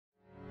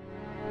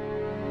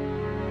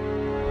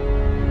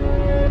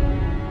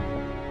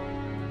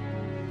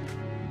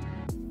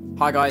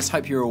Hi guys,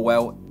 hope you're all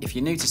well. If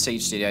you're new to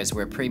Siege Studios,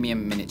 we're a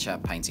premium miniature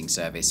painting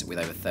service with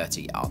over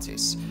 30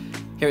 artists.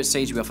 Here at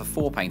Siege we offer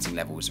 4 painting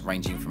levels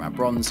ranging from our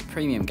bronze,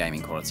 premium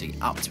gaming quality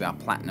up to our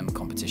platinum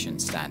competition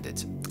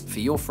standard. For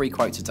your free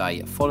quote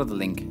today, follow the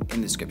link in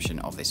the description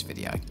of this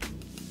video.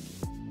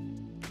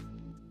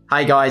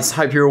 Hey guys,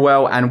 hope you're all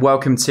well and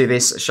welcome to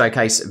this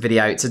showcase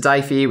video.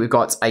 Today for you we've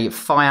got a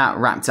Fire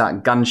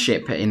Raptor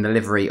gunship in the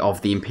livery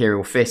of the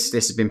Imperial Fists.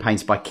 This has been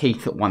painted by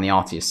Keith, one of the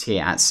artists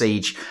here at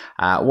Siege.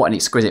 What an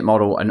exquisite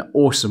model, an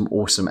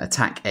awesome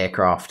attack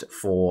aircraft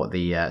for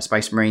the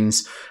Space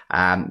Marines.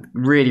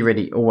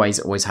 Really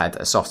always had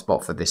a soft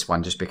spot for this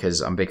one just because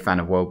I'm a big fan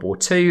of World War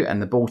II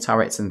and the ball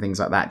turrets and things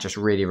like that just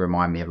really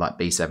remind me of like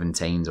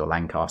B-17s or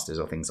Lancasters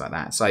or things like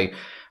that.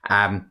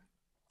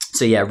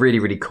 So yeah,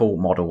 really cool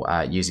model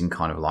using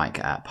kind of like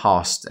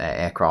past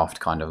aircraft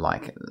kind of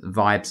like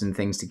vibes and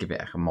things to give it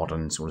like a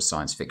modern sort of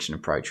science fiction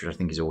approach, which I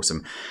think is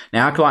awesome.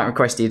 Now, our client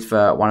requested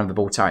for one of the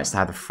ball turrets to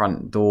have the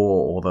front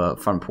door or the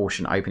front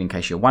portion open in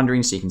case you're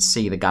wondering, so you can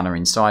see the gunner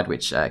inside,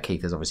 which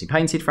Keith has obviously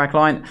painted for our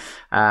client.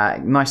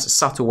 Nice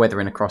subtle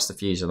weathering across the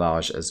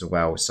fuselage as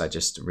well, so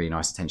just really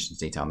nice attention to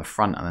detail on the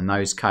front and the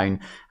nose cone,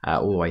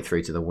 all the way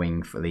through to the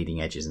wing for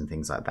leading edges and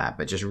things like that,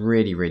 but just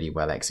really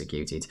well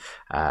executed.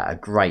 A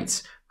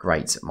great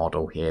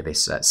model here,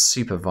 this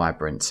super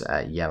vibrant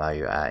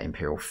yellow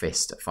Imperial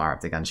Fist Fire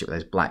Raptor gunship with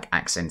those black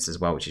accents as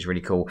well, which is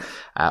really cool.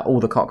 All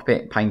the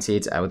cockpit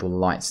painted with all the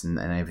lights and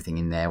everything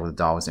in there, all the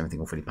dials and everything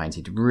all fully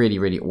painted.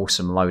 Really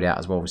awesome loadout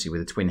as well, obviously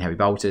with the twin heavy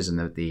bolters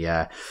and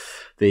the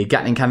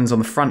Gatling cannons on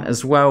the front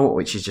as well,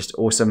 which is just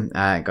awesome.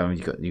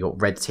 You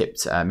got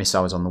red-tipped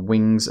missiles on the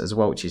wings as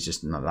well, which is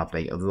just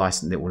lovely. Little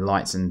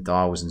lights and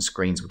dials and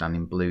screens were done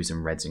in blues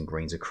and reds and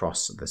greens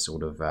across the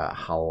sort of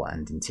hull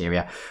and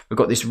interior. We've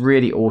got this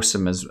really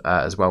awesome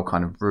as well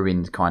kind of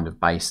ruined kind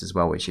of base as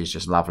well, which is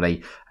just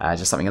lovely.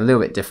 Just something a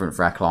little bit different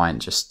for our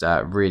client. Just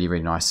really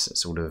nice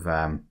sort of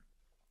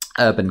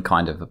urban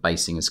kind of a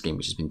basing and scheme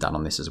which has been done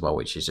on this as well,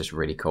 which is just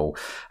really cool.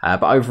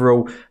 But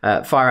overall,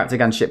 Fire Raptor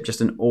gunship, just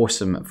an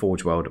awesome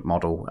Forge World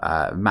model.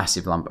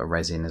 Massive lump of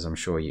resin, as I'm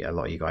sure a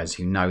lot of you guys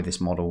who know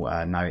this model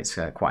know it's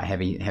quite a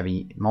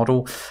heavy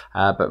model.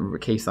 But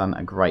Keith's done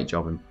a great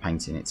job in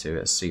painting it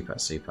to a super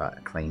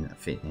clean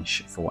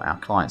finish for our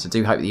clients. I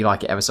do hope that you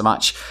like it ever so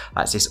much.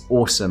 That's this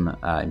awesome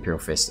Imperial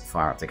Fist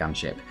Fire Raptor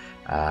gunship,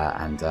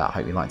 and I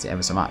hope you liked it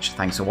ever so much.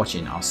 Thanks for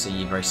watching. I'll see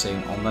you very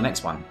soon on the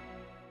next one.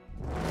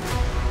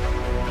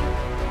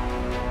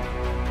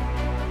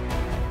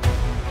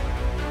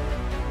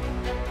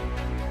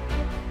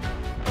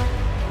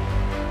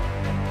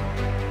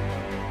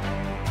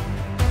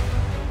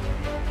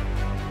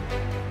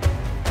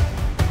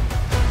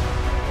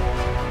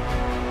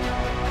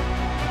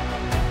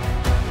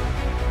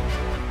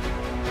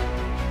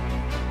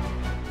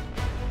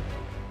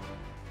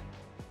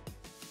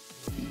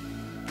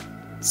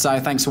 So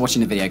thanks for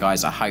watching the video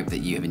guys, I hope that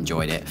you have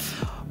enjoyed it.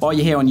 While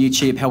you're here on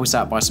YouTube, help us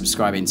out by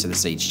subscribing to the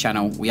Siege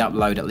channel. We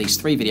upload at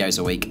least 3 videos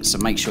a week, so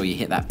make sure you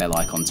hit that bell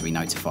icon to be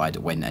notified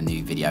when a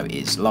new video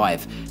is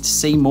live. To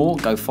see more,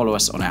 go follow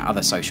us on our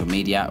other social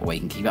media where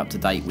you can keep up to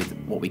date with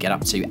what we get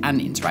up to and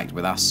interact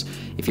with us.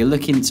 If you're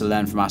looking to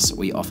learn from us,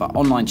 we offer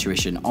online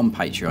tuition on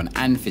Patreon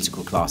and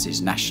physical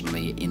classes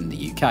nationally in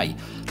the UK.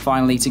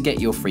 Finally, to get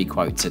your free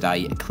quote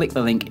today, click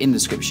the link in the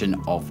description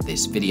of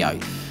this video.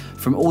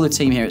 From all the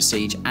team here at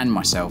Siege and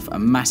myself, a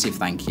massive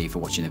thank you for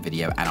watching the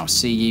video, and I'll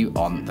see you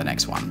on the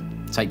next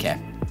one. Take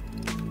care.